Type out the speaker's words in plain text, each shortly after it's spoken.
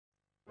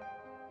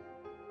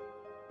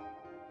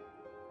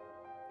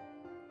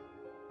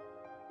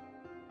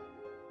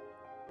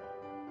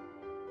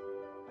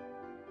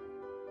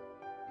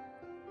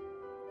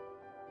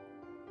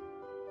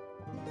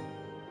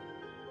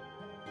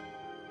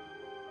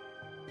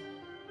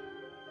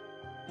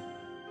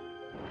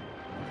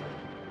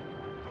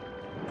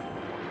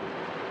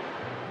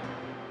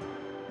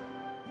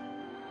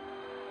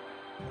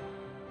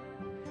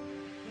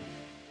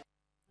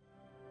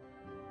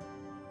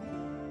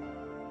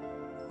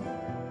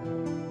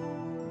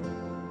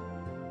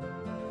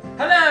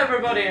Hello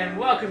everybody and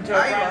welcome to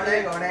a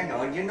Hang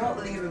on, you're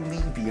not leaving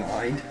me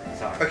behind.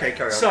 Sorry. Okay,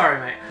 carry on. Sorry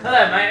mate.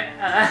 Hello mate.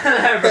 Hello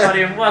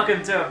everybody and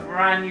welcome to a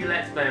brand new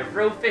Let's Play of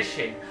Real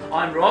Fishing.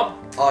 I'm Rob.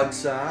 I'm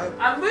Sam.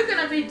 And we're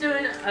going to be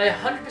doing a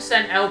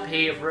 100%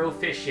 LP of Real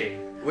Fishing.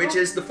 Which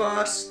is the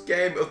first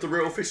game of the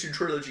Real Fishing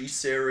Trilogy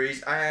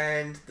series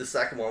and the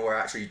second one we're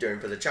actually doing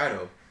for the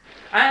channel.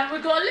 And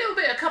we've got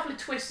a couple of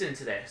twists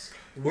into this.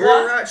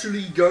 We're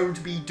actually going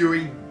to be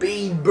doing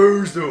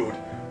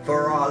Beanboozled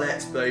for our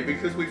Let's Play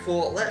because we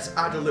thought let's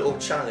add a little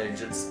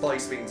challenge and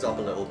spice things up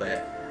a little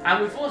bit.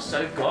 And we've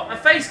also got a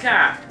face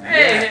cam.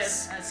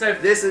 Yes. Hey, so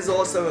this is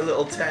also a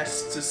little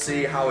test to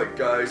see how it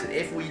goes, and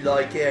if we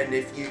like it and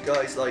if you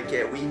guys like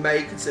it, we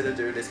may consider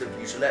doing this in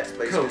future Let's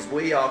Plays because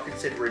we are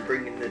considering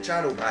bringing the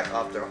channel back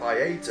after a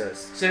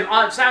hiatus. So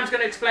Sam's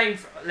going to explain,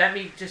 let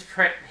me just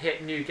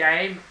hit new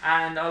game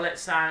and I'll let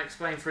Sam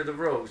explain through the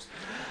rules.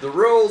 The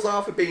rules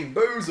are for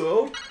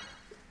Beanboozled.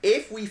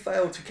 If we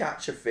fail to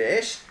catch a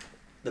fish,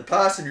 the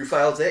person who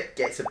fails it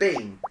gets a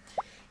bean.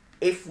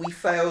 If we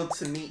fail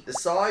to meet the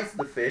size of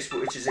the fish,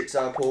 which is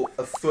example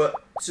a foot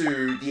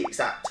to the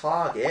exact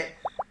target,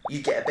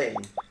 you get a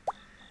bean.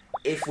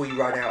 If we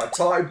run out of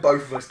time,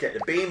 both of us get the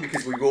bean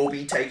because we will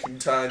be taking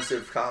turns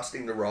of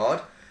casting the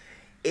rod.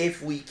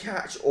 If we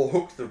catch or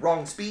hook the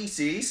wrong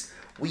species,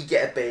 we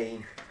get a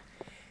bean.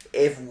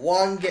 If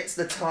one gets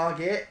the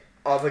target,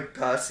 other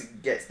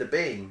person gets the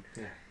bean.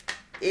 Yeah.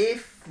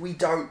 If we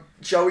don't,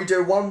 shall we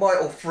do 1 bite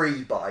or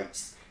 3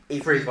 bites?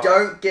 If we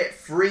don't get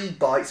 3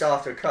 bites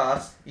after a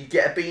cast, you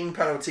get a bean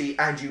penalty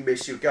and you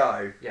miss your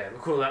go. Yeah, we'll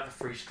call that the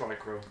free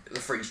strike rule.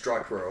 The free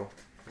strike rule.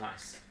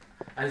 Nice.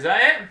 And is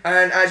that it?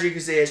 And as you can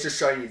see, it's just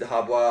showing you the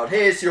hub world.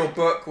 Here's your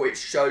book, which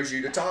shows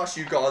you the tasks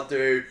you got to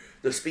do,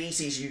 the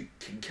species you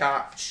can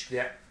catch.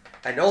 Yeah.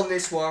 And on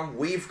this one,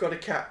 we've got to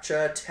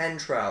capture 10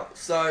 trout.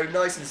 So,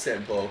 nice and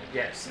simple.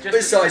 Yes.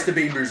 Besides the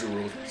Beanboozled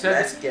rules. So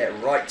let's get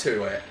right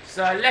to it.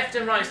 So, left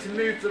and right is to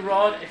move the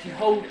rod. If you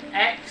hold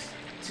X,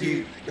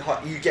 you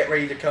get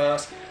ready to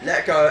cast,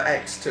 let go of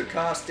X to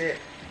cast it.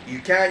 You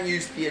can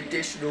use the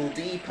additional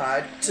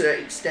D-pad to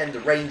extend the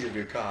range of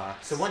your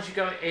cast. So once you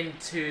go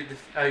into the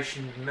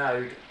ocean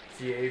mode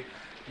view,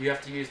 you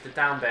have to use the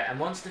down bit, and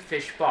once the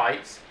fish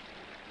bites...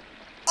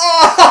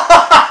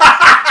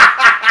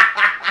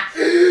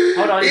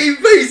 Hold on. He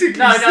basically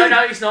No,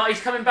 he's not.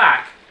 He's coming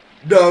back.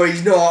 No,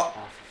 he's not.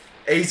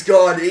 He's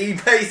gone. He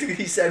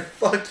basically said,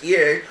 fuck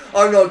you,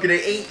 I'm not going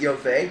to eat your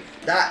thing.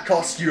 That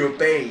cost you a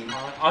bean.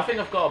 I think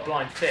I've got a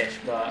blind fish,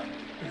 but...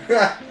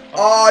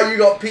 Oh, you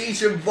got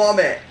peach and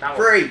vomit.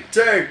 3,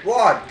 2,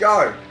 1,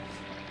 go.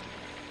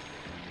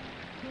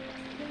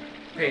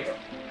 Peach.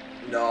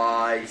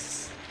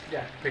 Nice.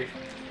 Yeah, peach.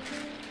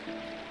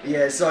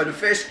 Yeah, so the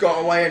fish got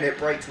away and it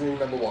breaks rule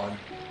number 1.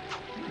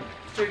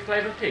 Street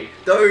flavour peach.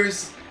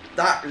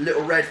 That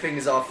little red thing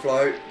is our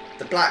float.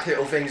 The black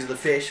little things are the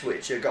fish,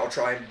 which you've got to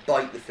try and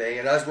bite the thing.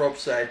 And as Rob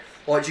said,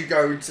 once you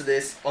go into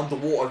this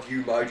underwater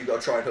view mode, you've got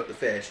to try and hook the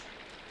fish.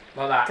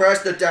 Like that.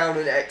 Press the down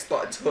and X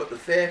button to hook the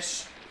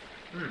fish.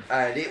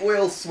 And it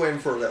will swim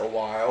for a little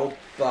while,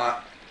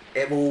 but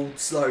it will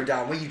slow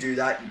down. When you do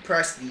that, you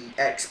press the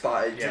X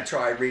button to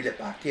try and reel it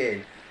back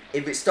in.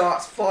 If it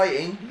starts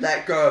fighting,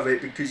 let go of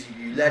it, because if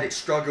you let it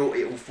struggle,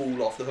 it will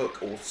fall off the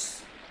hook or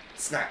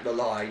snap the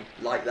line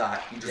like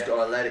that. You just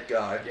got to let it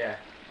go. Yeah.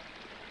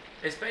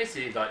 It's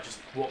basically like just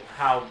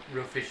how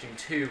Real Fishing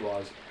 2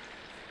 was.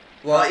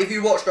 Well, if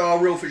you watched our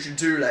Real Fishing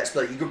 2 Let's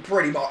Play, you could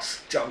pretty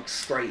much jump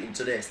straight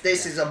into this.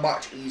 This is a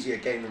much easier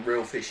game than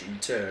Real Fishing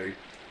 2.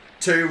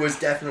 2 was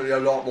definitely a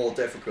lot more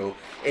difficult.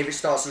 If it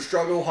starts to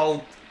struggle,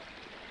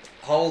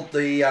 hold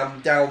the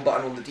down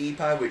button on the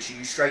D-pad, which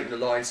you straighten the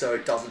line so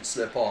it doesn't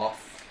slip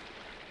off.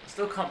 I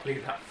still can't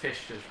believe that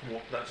fish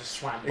just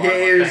swam by.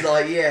 Yeah, he was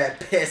like, yeah,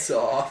 piss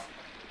off.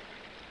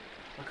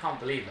 I can't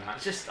believe that.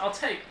 It's just, I'll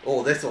take...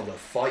 Oh, this one's a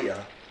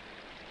fighter.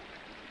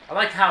 I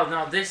like how,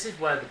 now this is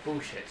where the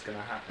bullshit's going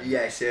to happen.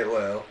 Yes, it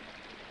will.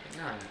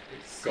 No,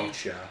 it's...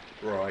 Gotcha.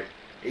 Right.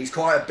 He's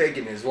quite a big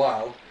one as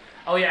well.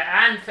 Oh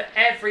yeah, and for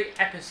every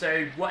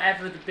episode,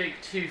 whatever the big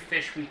 2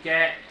 fish we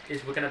get,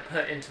 is we're going to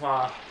put into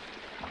our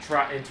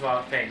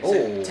thing.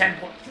 So 10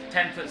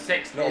 foot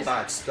 6 Not a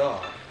bad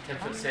start. 10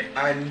 foot 6.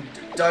 And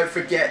don't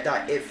forget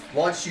that if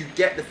once you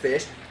get the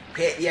fish,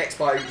 hit the X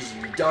button, because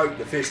if you don't,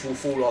 the fish will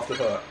fall off the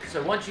hook.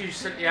 So once you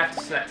have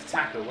to select a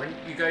tackle, when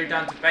you go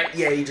down to bait...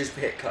 Yeah, you just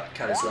hit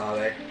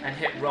Kanislawe. And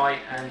hit right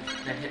and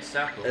then hit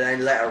circle. And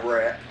then let her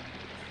rip.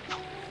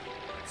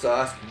 So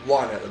that's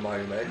 1 at the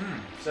moment.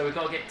 So we've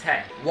got to get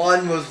 10.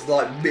 1 was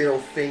like middle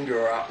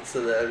finger up to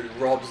the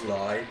Rob's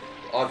line.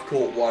 I've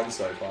caught 1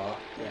 so far.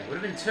 Yeah, it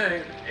would have been 2.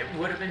 It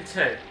would have been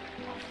 2.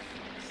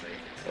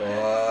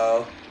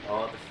 Oh,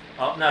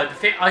 Oh no,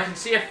 I can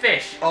see a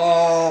fish.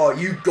 Oh,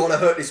 you gotta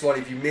hurt this one.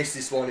 If you miss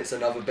this one, it's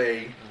another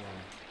bean.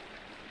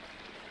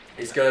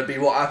 It's gonna be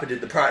what happened in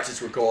the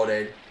practice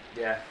recording.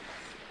 Yeah.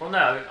 Well,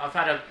 no, I've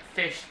had a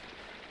fish.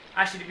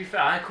 Actually, to be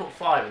fair, I caught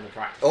 5 in the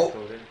practice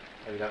recording.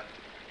 There we go.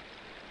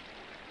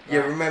 Yeah,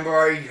 remember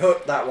I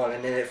hooked that one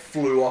and then it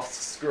flew off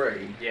the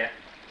screen? Yeah.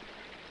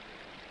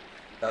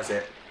 That's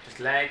it. Just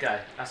let it go.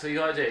 That's all you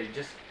gotta do.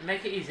 Just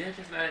make it easier.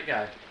 Just let it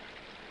go.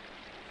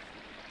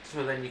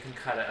 So then you can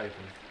cut it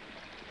open.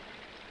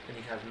 And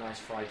you can have nice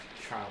fried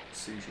trout.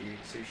 Sushi,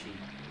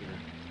 you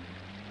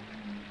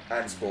know.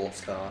 And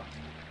sports car.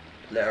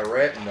 Let her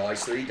rip,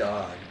 nicely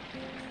done.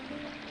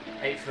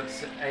 8 foot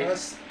 8.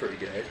 That's pretty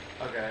good.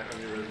 Okay,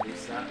 I'm going to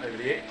release that over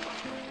to you.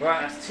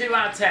 Right, that's 2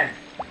 out of 10.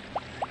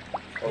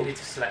 You need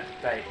to select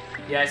the bait.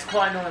 Yeah, it's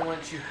quite annoying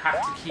once you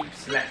have to keep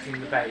selecting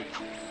the bait.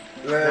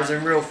 Whereas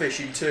in real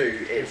fishing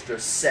too, it's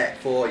just set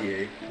for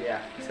you.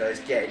 Yeah. So it's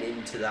getting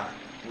into that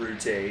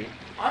routine.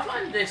 I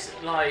find this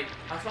like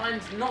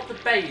not the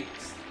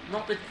baits,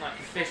 not the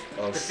fish,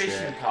 the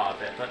fishing part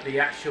of it, but the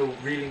actual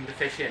reeling the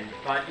fish in.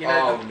 Like you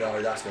know. Oh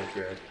no, that's not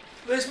good.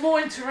 There's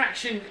more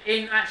interaction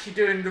in actually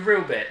doing the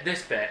real bit,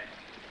 this bit,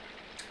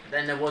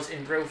 than there was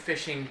in Real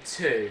Fishing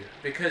 2.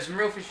 Because in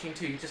Real Fishing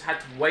 2, you just had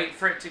to wait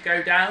for it to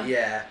go down.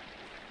 Yeah.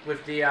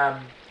 With the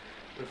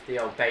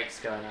old baits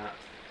going out,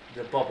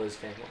 the bobbers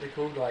thing. What they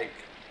called, like,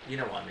 you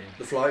know what I mean?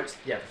 The floats.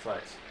 Yeah, the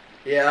floats.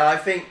 Yeah, I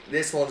think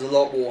this one's a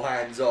lot more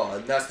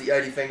hands-on. That's the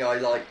only thing I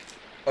like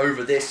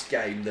over this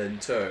game than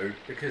 2.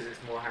 Because it's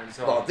more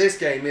hands-on. But this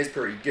game is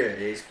pretty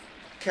good. It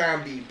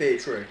can be a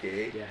bit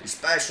tricky,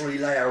 especially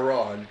later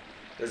on.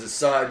 There's a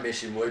side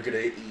mission we're going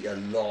to eat a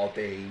lot of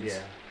beans.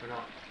 Yeah, we're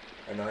not.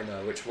 And I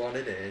know which one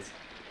it is.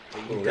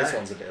 Oh, this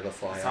one's a bit of a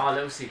fire. It's our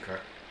little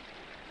secret.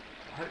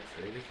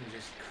 Hopefully we can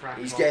just crack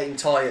He's on. getting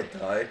tired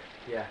though.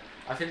 Yeah.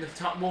 I think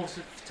the more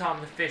time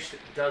the fish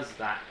does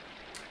that,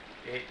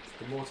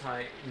 the more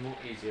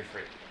easier for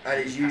it.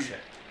 And it's usually...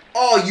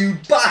 Oh, you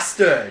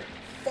bastard!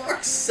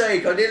 Fuck's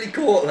sake, I nearly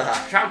caught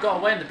that. Trout got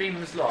away and the beam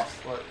was lost.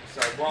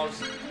 So what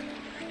was...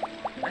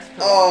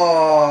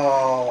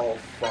 Oh,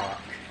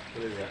 fuck.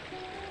 What is it?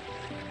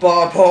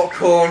 Bar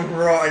popcorn,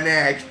 rotten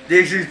egg.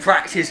 This is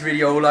practice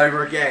video all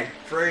over again.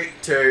 3,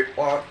 2,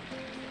 1.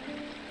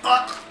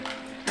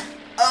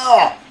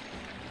 Oh!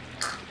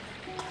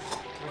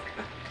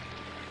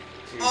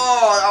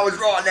 Oh, that was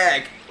rotten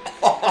egg.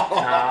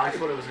 Nah, I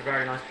thought it was a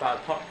very nice bite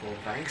of popcorn,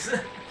 thanks.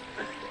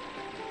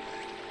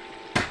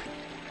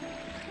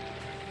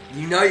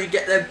 You know you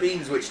get them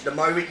beans which the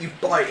moment you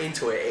bite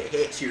into it, it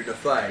hits you in the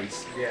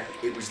face. Yeah.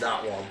 It was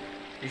that one.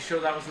 You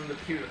sure that wasn't the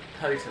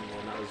potent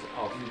one? That was...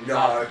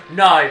 Oh,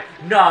 no.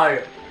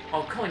 No!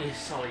 Oh, come on, you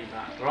salty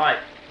bat. Right.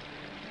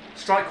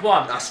 Strike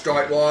 1. That's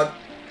strike 1.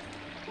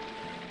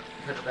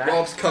 Put it there.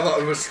 Rob's come up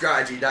with a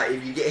strategy that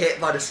if you get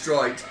hit by the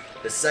strikes,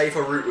 the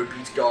safer route would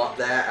be to go up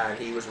there, and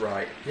he was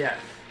right. Yeah.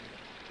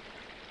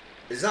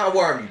 Is that a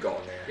worm you got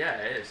on there? Yeah,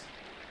 it is.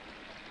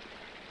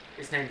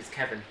 His name is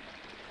Kevin.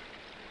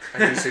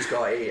 And he's just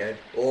got eaten.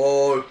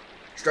 Oh,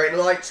 straighten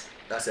the lights.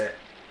 That's it.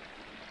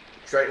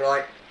 Straighten the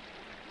light.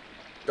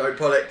 Don't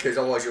pull it, because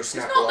otherwise you'll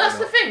snap the line That's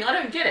off. the thing, I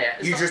don't get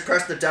it. You just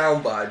press the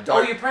down button.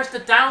 Oh, you press the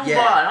down button.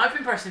 I've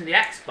been pressing the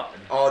X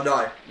button. Oh,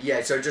 no.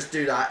 Yeah, so just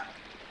do that.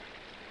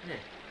 Yeah.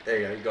 There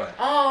you go, you got it.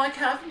 Oh,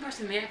 okay, I've been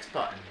pressing the X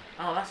button.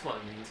 Oh, that's what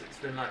it means. It's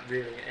been like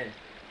reeling it in.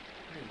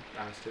 You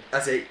bastard.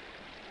 That's it.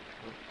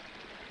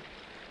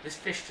 This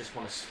fish just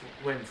want to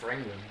swim for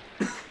England.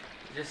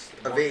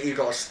 I think you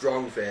got a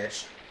strong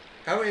fish.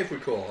 How many have we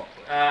caught?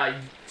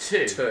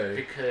 2. 2.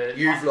 Because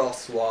you've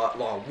lost one.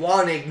 Well,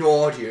 one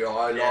ignored you.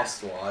 I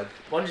lost one.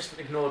 One just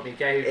ignored me.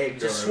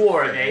 Just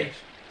swore at me.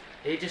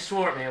 He just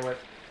swore at me and went.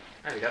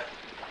 There we go.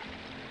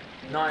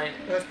 9.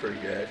 That's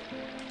pretty good.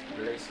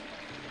 Release.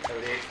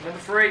 Number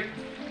 3.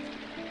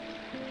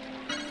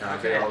 I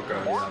think I'll go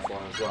in that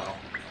one as well.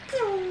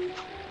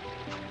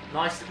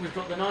 Nice. We've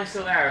got the nice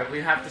little area.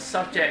 We have the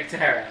subject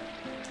area,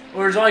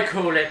 or as I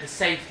call it, the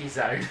safety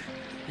zone.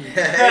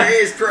 Yeah, it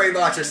is pretty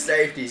much a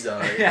safety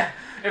zone. Yeah.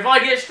 If I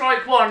get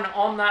strike 1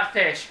 on that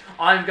fish,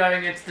 I'm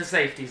going into the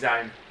safety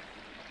zone.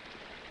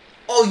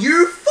 Oh,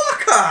 you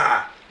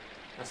fucker!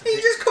 He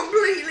just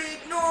completely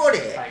ignored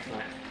it. Thanks,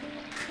 mate.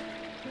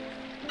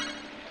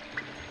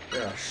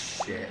 Oh,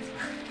 shit.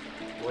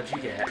 What'd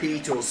you get?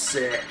 Peter's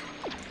sick.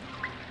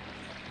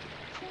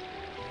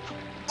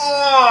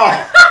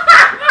 Oh!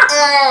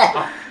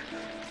 Oh!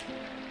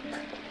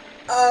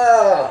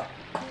 Oh!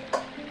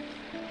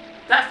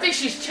 That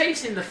fish is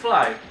chasing the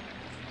flow.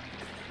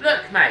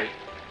 Look, mate.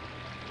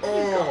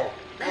 Oh!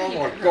 Oh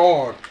my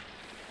god.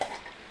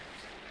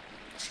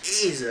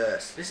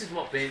 Jesus. This is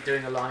what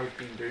doing a live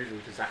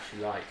Beanboozled is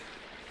actually like.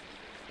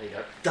 There you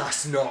go.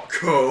 That's not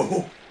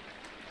cool.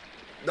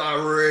 That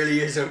really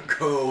isn't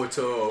cool at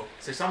all.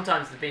 So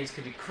sometimes the beans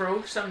can be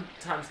cruel,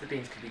 sometimes the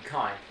beans can be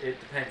kind. It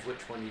depends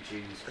which one you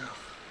choose.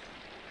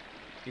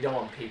 You don't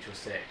want peach or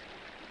sick.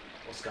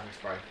 Or skunk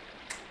spray.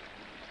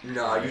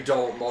 No, you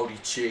don't want mouldy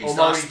cheese. Or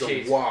that's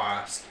mouldy the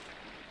worst.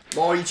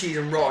 Mouldy cheese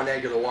and rotten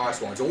egg are the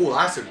worst ones. Oh,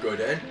 that's a good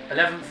one.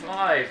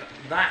 11.5.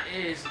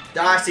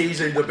 That's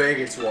easily the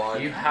biggest one.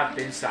 You have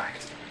been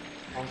sacked.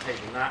 I'm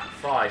taking that.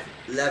 5.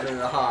 11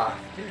 and a half.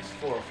 I think it's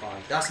 4 or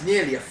 5. That's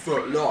nearly a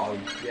foot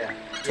long. Yeah.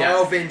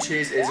 12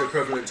 inches is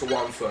equivalent to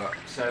 1 foot.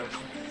 So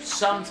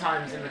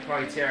sometimes in the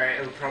criteria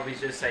it will probably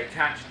just say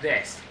catch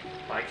this.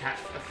 Like catch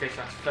a fish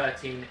that's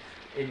 13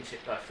 inches,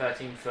 like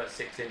 13 foot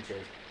 6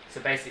 inches. So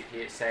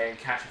basically it's saying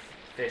catch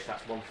fish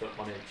that's 1 foot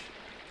 1 inch.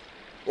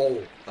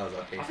 Oh, that was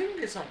lucky. I think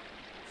it's like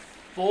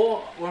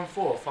 4. We're on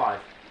 4 or 5.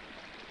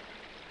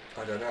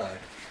 I don't know.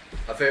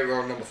 I think we're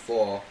on number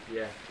 4.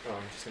 Yeah. Oh,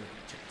 I'm just gonna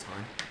check the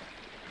time.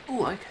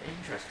 Oh, okay,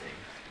 interesting.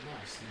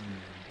 Nice.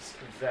 It's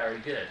very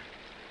good.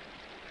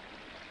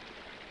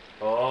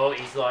 Oh,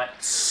 he's like...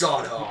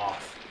 Sod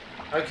off.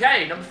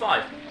 Okay, number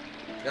 5.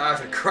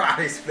 That's a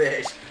crappiest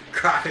fish.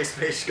 Crappiest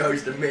fish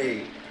goes to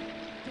me.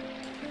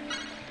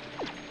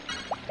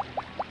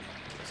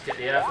 Let's get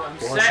the earthworm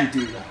set. Why should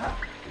you do that?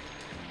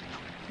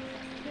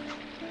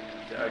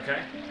 Is it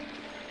okay?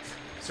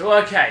 So,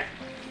 okay.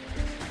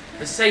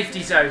 The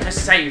safety zone has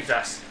saved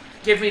us.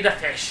 Give me the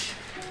fish.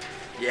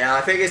 Yeah,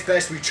 I think it's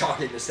best we chuck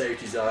in the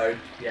safety zone.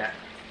 Yeah.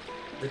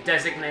 The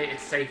designated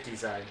safety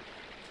zone.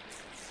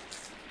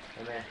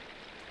 Come here,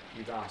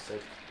 you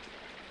bastard.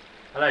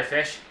 Hello,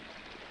 fish.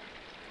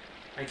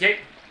 Thank you.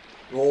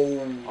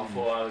 Oh. I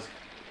thought I was...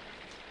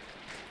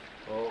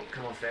 Oh,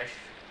 come on, fish.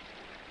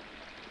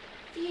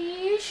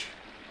 Fish!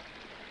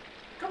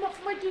 Come up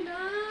for my dinner!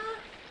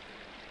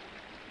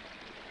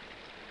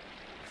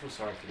 I feel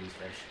sorry for these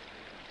fish.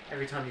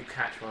 Every time you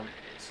catch one,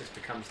 it just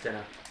becomes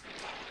dinner.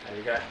 There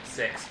we go,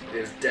 6.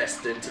 It was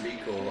destined to be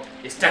caught.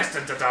 It's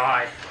destined to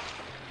die!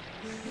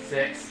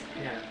 6,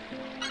 yeah.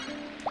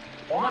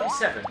 Or might be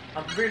 7.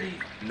 I'm really...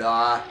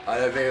 Nah, I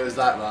don't think it was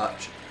that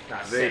much. No, I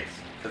think, 6.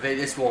 I think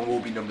this one will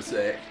be number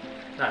 6.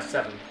 No,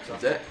 7. So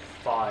Is it?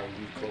 5,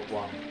 you've caught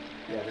 1.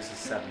 Yeah, this is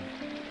 7.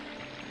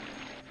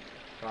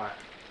 Right.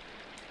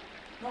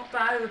 Not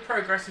bad, we're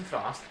progressing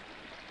fast.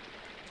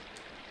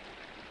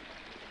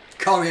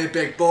 Come here,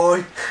 big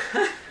boy.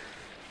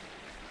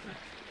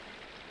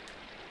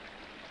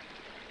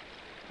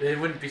 They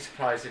wouldn't be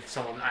surprised if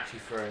someone actually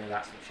threw in a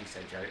that's what she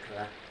said joke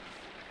there.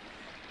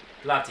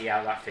 Bloody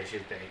hell, that fish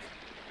is big.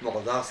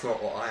 Well, that's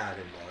not what I had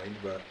in mind,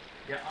 but...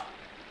 Yeah,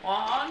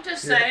 well, I'm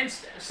just saying,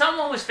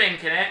 someone was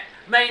thinking it,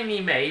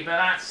 mainly me, but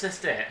that's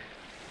just it.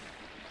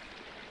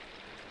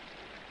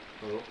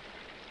 Oh.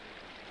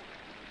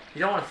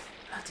 You don't want to...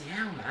 Bloody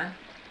hell, man.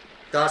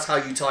 That's how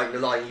you tighten the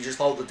line. You just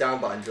hold the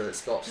down button until it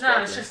stops.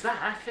 No, it's just that.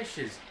 That fish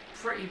is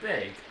pretty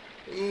big.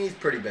 He's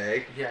pretty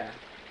big. Yeah.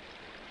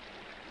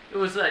 It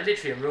was like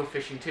literally in real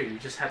fishing too. You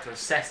just had to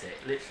assess it.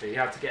 Literally, you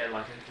had to get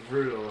like a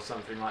ruler or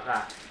something like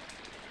that.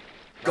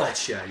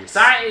 Gotcha.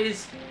 That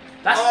is.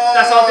 That's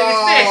our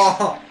biggest fish.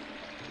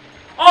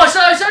 Oh, so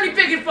it's only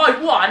bigger by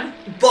 1.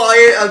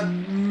 By a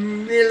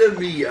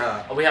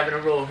millimetre. Are we having a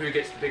rule? Who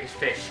gets the biggest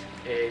fish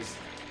is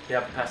the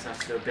other person has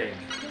to do a bean.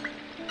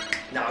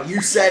 Now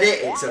you said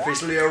it. It's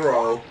officially a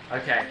roll.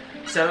 Okay.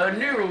 So a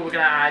new rule we're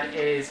gonna add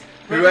is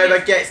whoever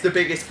gets the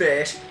biggest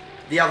fish,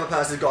 the other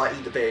person's got to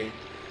eat the bean,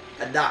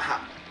 and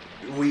that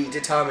we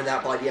determine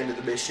that by the end of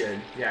the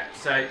mission. Yeah.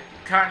 So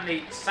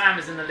currently Sam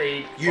is in the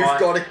lead. You've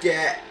got to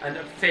get a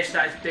fish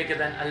that is bigger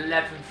than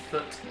 11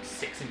 foot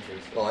 6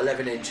 inches. Well,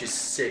 11 inches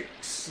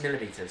 6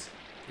 millimeters.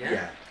 Yeah.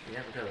 Yeah. You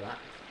never go with that.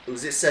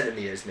 Was it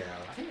centimetres now?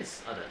 I think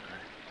it's. I don't know.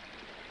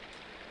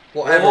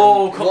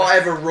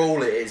 Whatever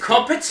rule it is.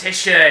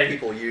 Competition.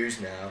 People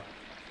use now.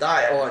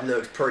 That one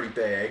looks pretty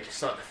big.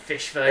 It's like the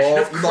fish version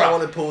of Crufts. You might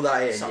want to pull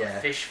that in, it's like the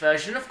fish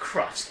version of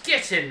Crufts.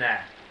 Get in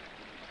there.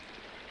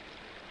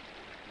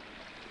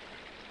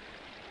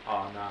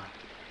 Oh, no.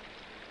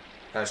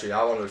 Actually,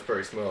 that one looks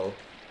pretty small.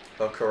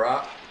 A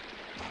carrot.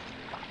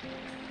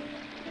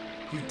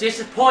 You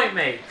disappoint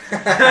me.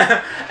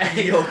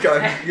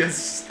 You're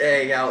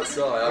staying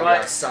outside. I'm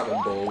like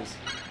salmon balls.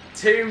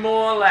 2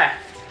 more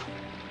left.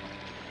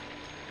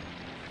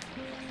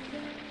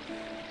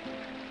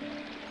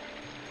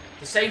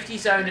 The safety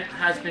zone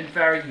has been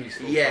very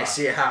useful. Yes,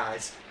 it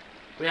has.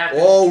 We have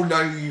oh,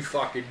 no, you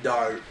fucking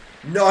don't.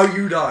 No,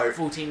 you don't.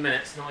 14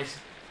 minutes, nice.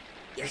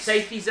 Yes. The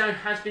safety zone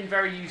has been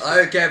very useful. I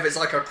don't care if it's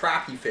like a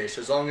crappy fish,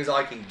 as long as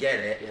I can get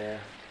it. Yeah.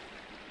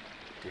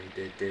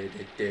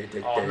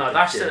 Oh, no,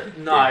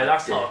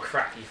 that's not a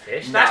crappy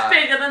fish. No. That's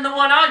bigger than the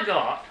one I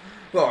got.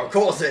 Well, of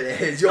course it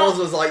is. Yours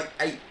was like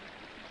 8.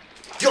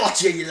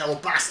 Gotcha, you little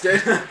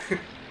bastard. That's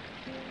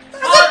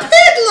a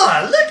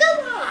piddler. Look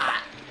at that.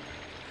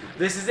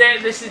 This is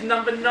it. This is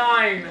number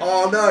 9.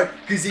 Oh no,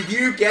 because if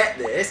you get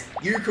this,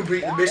 you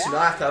complete the mission.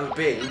 I have to have a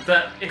bean.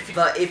 But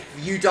if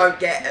you don't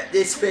get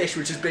this fish,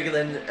 which is bigger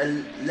than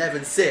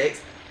 11.6,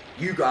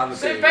 you got to have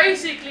a bean. So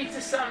basically,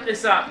 to sum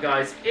this up,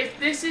 guys, if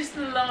this is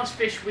the last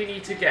fish we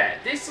need to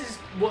get, this is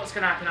what's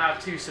going to happen out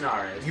of 2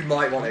 scenarios. You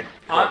might want to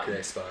cook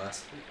this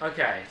first.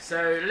 Okay,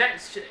 so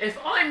if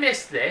I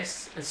miss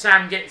this and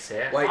Sam gets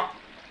it, wait,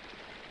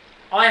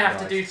 I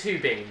have to do 2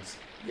 beans.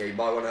 Yeah, you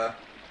might want to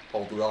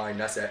hold the line.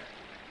 That's it.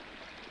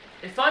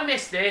 If I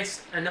miss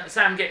this and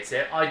Sam gets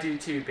it, I do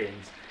 2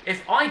 beans.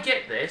 If I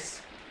get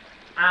this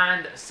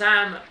and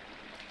Sam...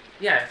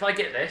 Yeah, if I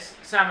get this,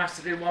 Sam has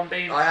to do 1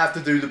 bean. I have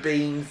to do the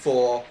bean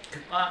for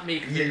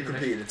me you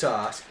complete the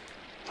task.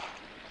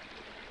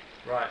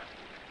 Right.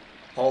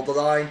 Hold the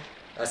line.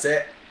 That's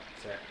it.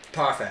 That's it.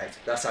 Perfect.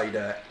 That's how you do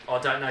it. I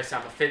don't know,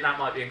 Sam. I think that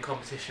might be in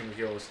competition with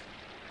yours.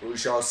 We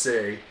shall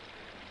see.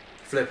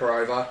 Flip her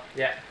over.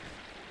 Yeah.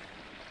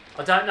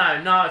 I don't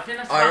know. No, I think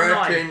that's I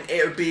about reckon 9.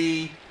 it would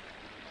be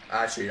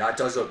Actually, that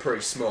does look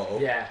pretty small.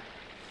 Yeah.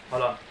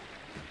 Hold on.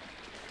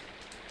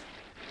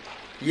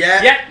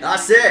 Yeah, Yep.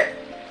 that's it.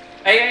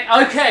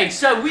 Okay,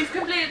 so we've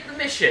completed the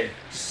mission.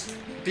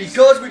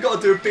 Because we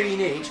got to do a bean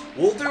each,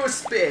 we'll do a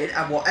spin,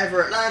 and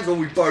whatever it lands on,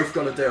 we both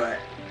got to do it.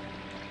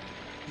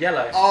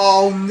 Yellow.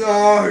 Oh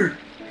no!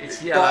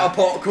 It's yellow. Butter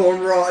popcorn,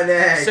 rotten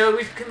egg. So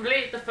we've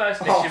completed the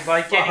first mission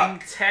by getting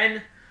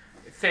 10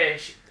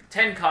 fish,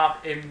 10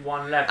 carp in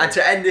one level. And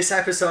to end this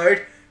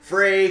episode,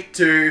 3,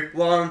 2,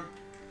 1.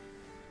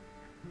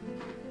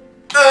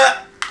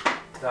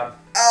 Done.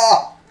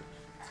 Oh!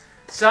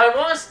 So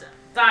once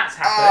that's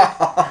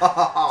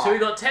happened, so we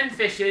got 10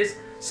 fishes.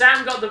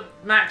 Sam got the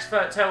max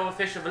total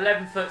fish of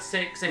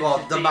 11'6". Well,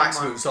 the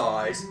maximum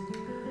size.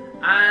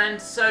 And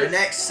so the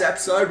next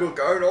episode we're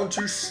going on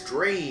to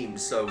stream,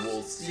 so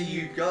we'll see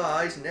you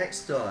guys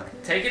next time.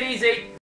 Take it easy.